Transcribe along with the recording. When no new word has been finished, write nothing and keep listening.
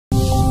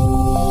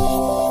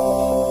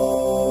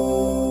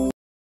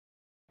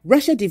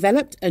Russia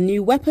developed a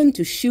new weapon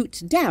to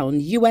shoot down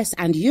US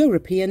and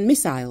European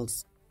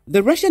missiles.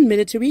 The Russian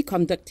military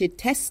conducted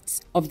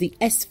tests of the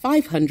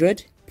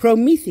S-500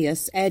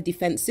 Prometheus air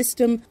defense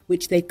system,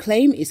 which they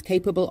claim is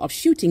capable of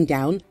shooting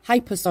down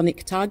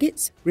hypersonic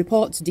targets,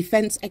 reports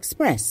Defense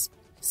Express.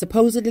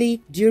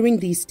 Supposedly, during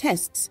these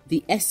tests,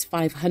 the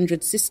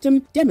S-500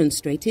 system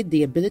demonstrated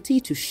the ability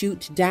to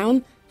shoot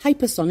down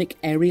hypersonic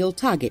aerial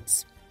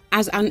targets.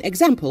 As an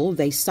example,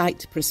 they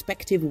cite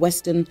prospective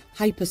Western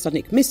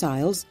hypersonic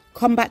missiles,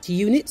 combat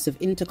units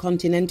of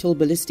intercontinental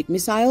ballistic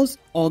missiles,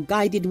 or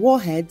guided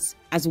warheads,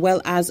 as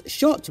well as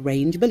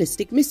short-range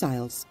ballistic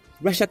missiles.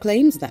 Russia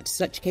claims that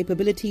such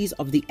capabilities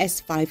of the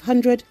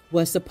S-500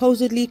 were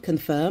supposedly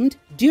confirmed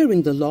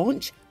during the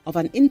launch of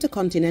an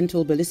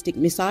intercontinental ballistic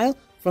missile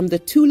from the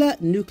Tula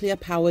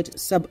nuclear-powered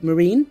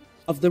submarine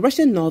of the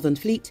Russian Northern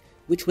Fleet,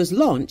 which was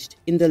launched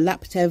in the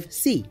Laptev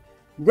Sea.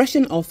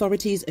 Russian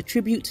authorities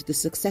attribute the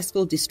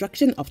successful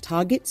destruction of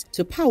targets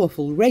to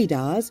powerful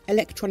radars,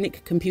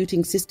 electronic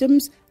computing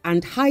systems,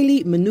 and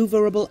highly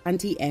maneuverable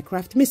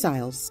anti-aircraft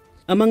missiles.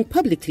 Among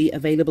publicly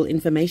available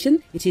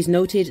information, it is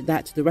noted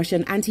that the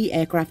Russian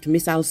anti-aircraft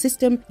missile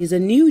system is a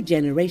new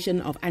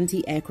generation of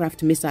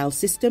anti-aircraft missile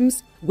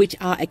systems, which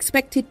are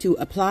expected to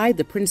apply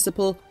the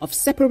principle of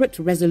separate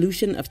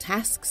resolution of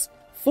tasks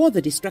for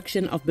the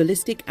destruction of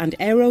ballistic and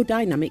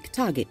aerodynamic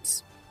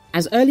targets.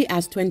 As early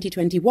as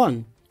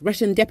 2021,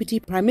 Russian Deputy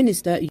Prime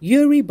Minister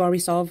Yuri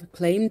Borisov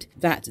claimed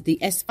that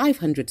the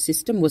S-500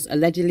 system was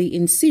allegedly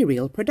in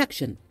serial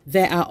production.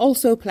 There are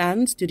also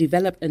plans to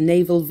develop a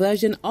naval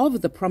version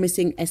of the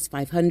promising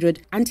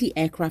S-500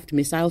 anti-aircraft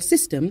missile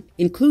system,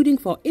 including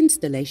for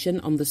installation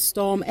on the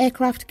Storm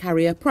aircraft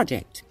carrier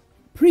project.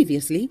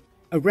 Previously,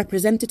 a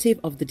representative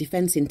of the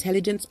Defense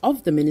Intelligence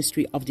of the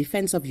Ministry of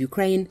Defense of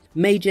Ukraine,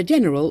 Major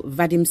General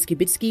Vadim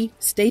Skibitsky,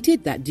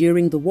 stated that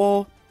during the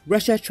war,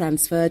 Russia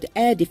transferred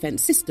air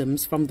defense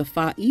systems from the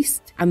Far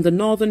East and the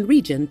northern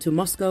region to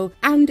Moscow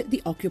and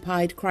the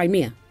occupied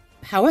Crimea.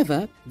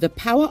 However, the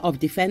power of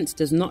defense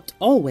does not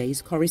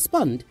always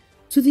correspond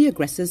to the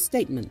aggressor's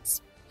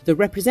statements. The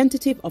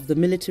representative of the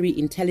military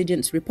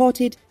intelligence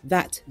reported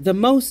that the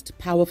most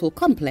powerful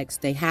complex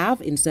they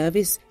have in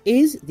service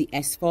is the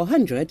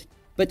S-400,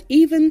 but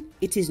even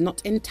it is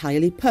not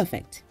entirely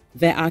perfect.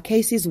 There are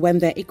cases when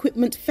their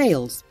equipment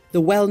fails.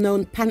 The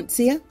well-known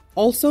Pantsir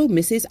also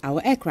misses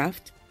our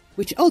aircraft,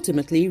 which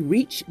ultimately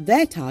reach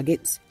their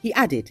targets, he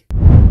added.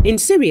 In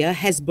Syria,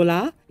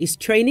 Hezbollah is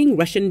training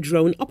Russian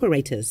drone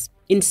operators.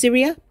 In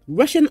Syria,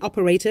 Russian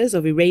operators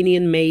of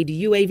Iranian-made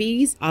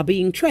UAVs are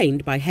being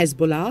trained by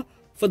Hezbollah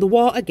for the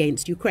war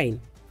against Ukraine.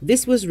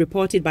 This was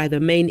reported by the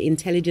main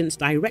intelligence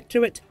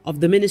directorate of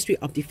the Ministry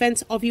of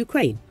Defense of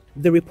Ukraine.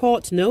 The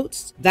report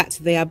notes that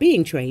they are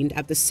being trained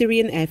at the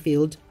Syrian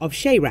airfield of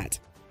Shayrat.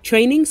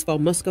 Trainings for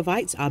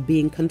Muscovites are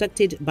being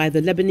conducted by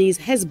the Lebanese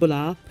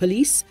Hezbollah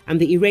police and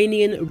the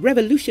Iranian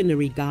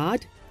Revolutionary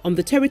Guard on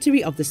the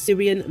territory of the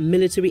Syrian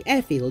military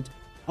airfield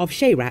of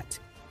Shayrat,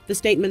 the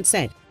statement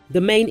said. The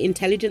main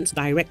intelligence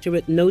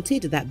directorate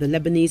noted that the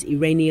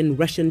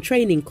Lebanese-Iranian-Russian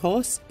training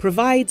course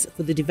provides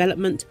for the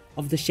development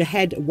of the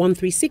Shahed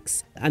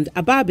 136 and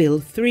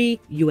Ababil 3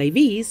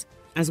 UAVs,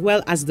 as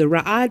well as the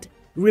Ra'ad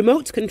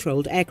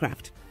remote-controlled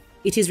aircraft.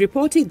 It is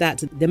reported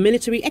that the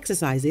military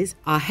exercises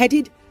are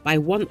headed by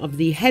one of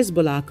the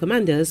Hezbollah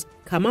commanders,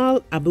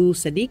 Kamal Abu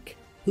Sadiq,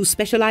 who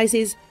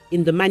specializes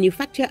in the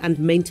manufacture and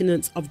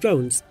maintenance of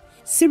drones.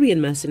 Syrian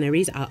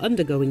mercenaries are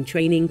undergoing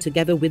training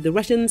together with the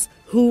Russians,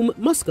 whom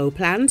Moscow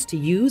plans to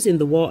use in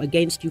the war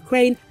against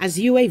Ukraine as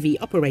UAV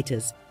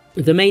operators,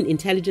 the main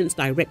intelligence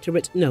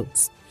directorate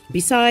notes.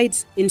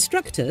 Besides,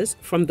 instructors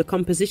from the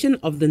composition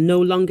of the no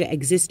longer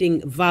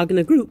existing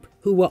Wagner group,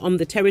 who were on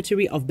the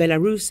territory of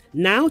Belarus,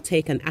 now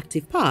take an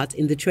active part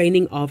in the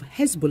training of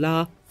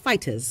Hezbollah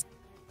fighters.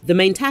 The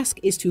main task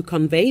is to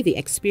convey the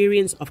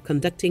experience of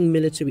conducting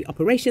military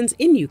operations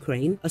in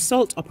Ukraine,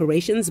 assault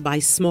operations by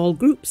small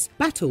groups,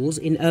 battles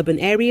in urban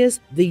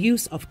areas, the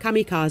use of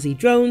kamikaze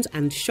drones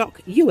and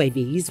shock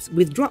UAVs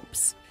with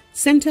drops.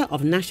 Center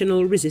of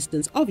National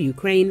Resistance of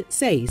Ukraine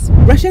says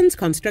Russians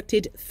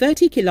constructed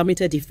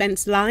 30-kilometer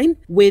defense line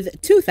with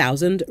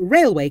 2,000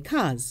 railway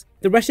cars.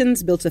 The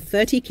Russians built a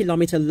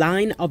 30-kilometer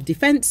line of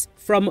defense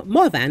from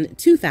more than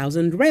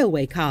 2,000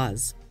 railway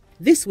cars.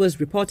 This was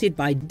reported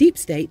by Deep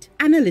State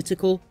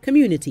Analytical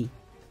Community.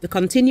 The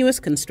continuous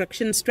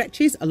construction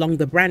stretches along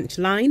the branch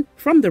line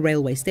from the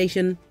railway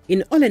station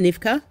in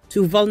Olenivka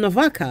to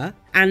Volnovaka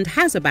and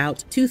has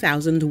about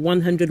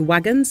 2,100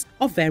 wagons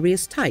of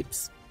various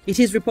types. It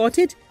is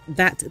reported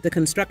that the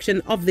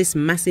construction of this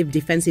massive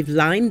defensive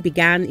line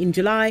began in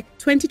July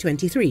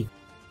 2023.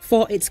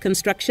 For its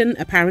construction,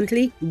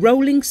 apparently,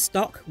 rolling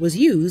stock was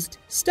used,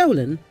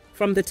 stolen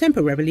from the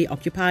temporarily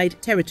occupied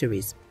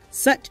territories.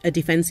 Such a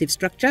defensive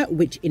structure,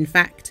 which in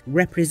fact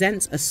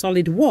represents a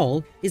solid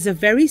wall, is a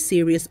very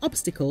serious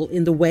obstacle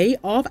in the way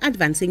of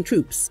advancing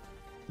troops.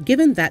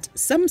 Given that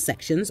some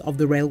sections of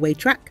the railway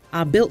track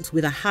are built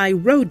with a high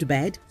road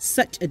bed,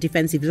 such a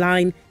defensive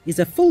line is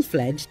a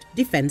full-fledged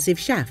defensive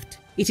shaft.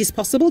 It is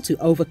possible to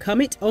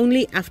overcome it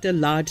only after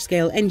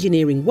large-scale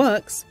engineering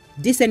works,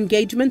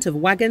 disengagement of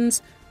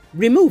wagons,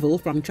 removal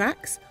from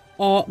tracks,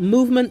 or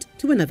movement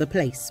to another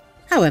place.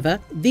 However,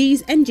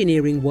 these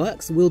engineering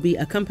works will be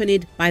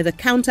accompanied by the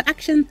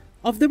counteraction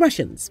of the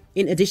Russians.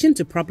 In addition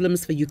to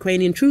problems for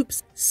Ukrainian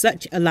troops,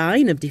 such a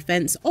line of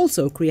defense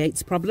also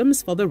creates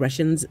problems for the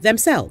Russians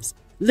themselves.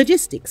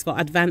 Logistics for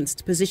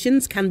advanced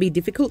positions can be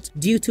difficult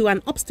due to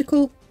an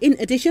obstacle. In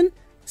addition,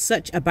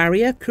 such a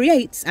barrier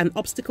creates an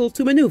obstacle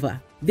to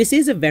maneuver. This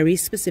is a very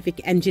specific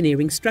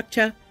engineering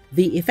structure,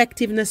 the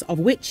effectiveness of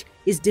which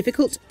is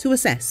difficult to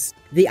assess.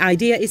 The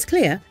idea is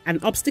clear: an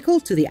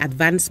obstacle to the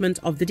advancement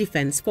of the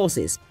defense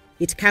forces.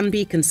 It can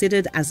be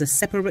considered as a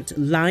separate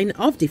line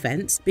of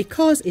defense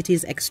because it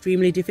is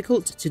extremely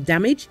difficult to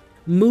damage,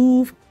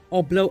 move,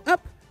 or blow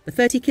up the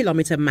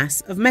 30-kilometer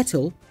mass of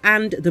metal,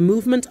 and the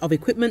movement of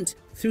equipment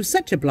through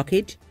such a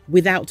blockage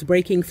without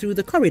breaking through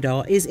the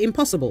corridor is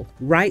impossible,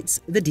 writes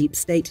the Deep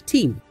State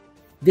team.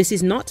 This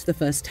is not the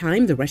first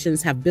time the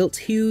Russians have built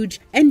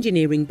huge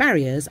engineering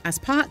barriers as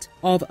part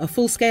of a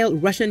full-scale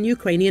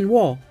Russian-Ukrainian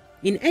war.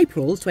 In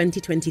April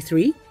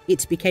 2023,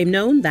 it became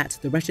known that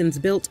the Russians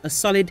built a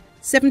solid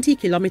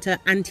 70-kilometer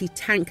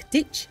anti-tank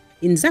ditch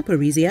in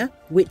Zaporizhia,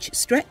 which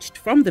stretched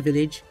from the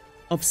village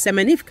of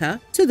Semenivka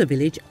to the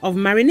village of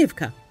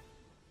Marinivka.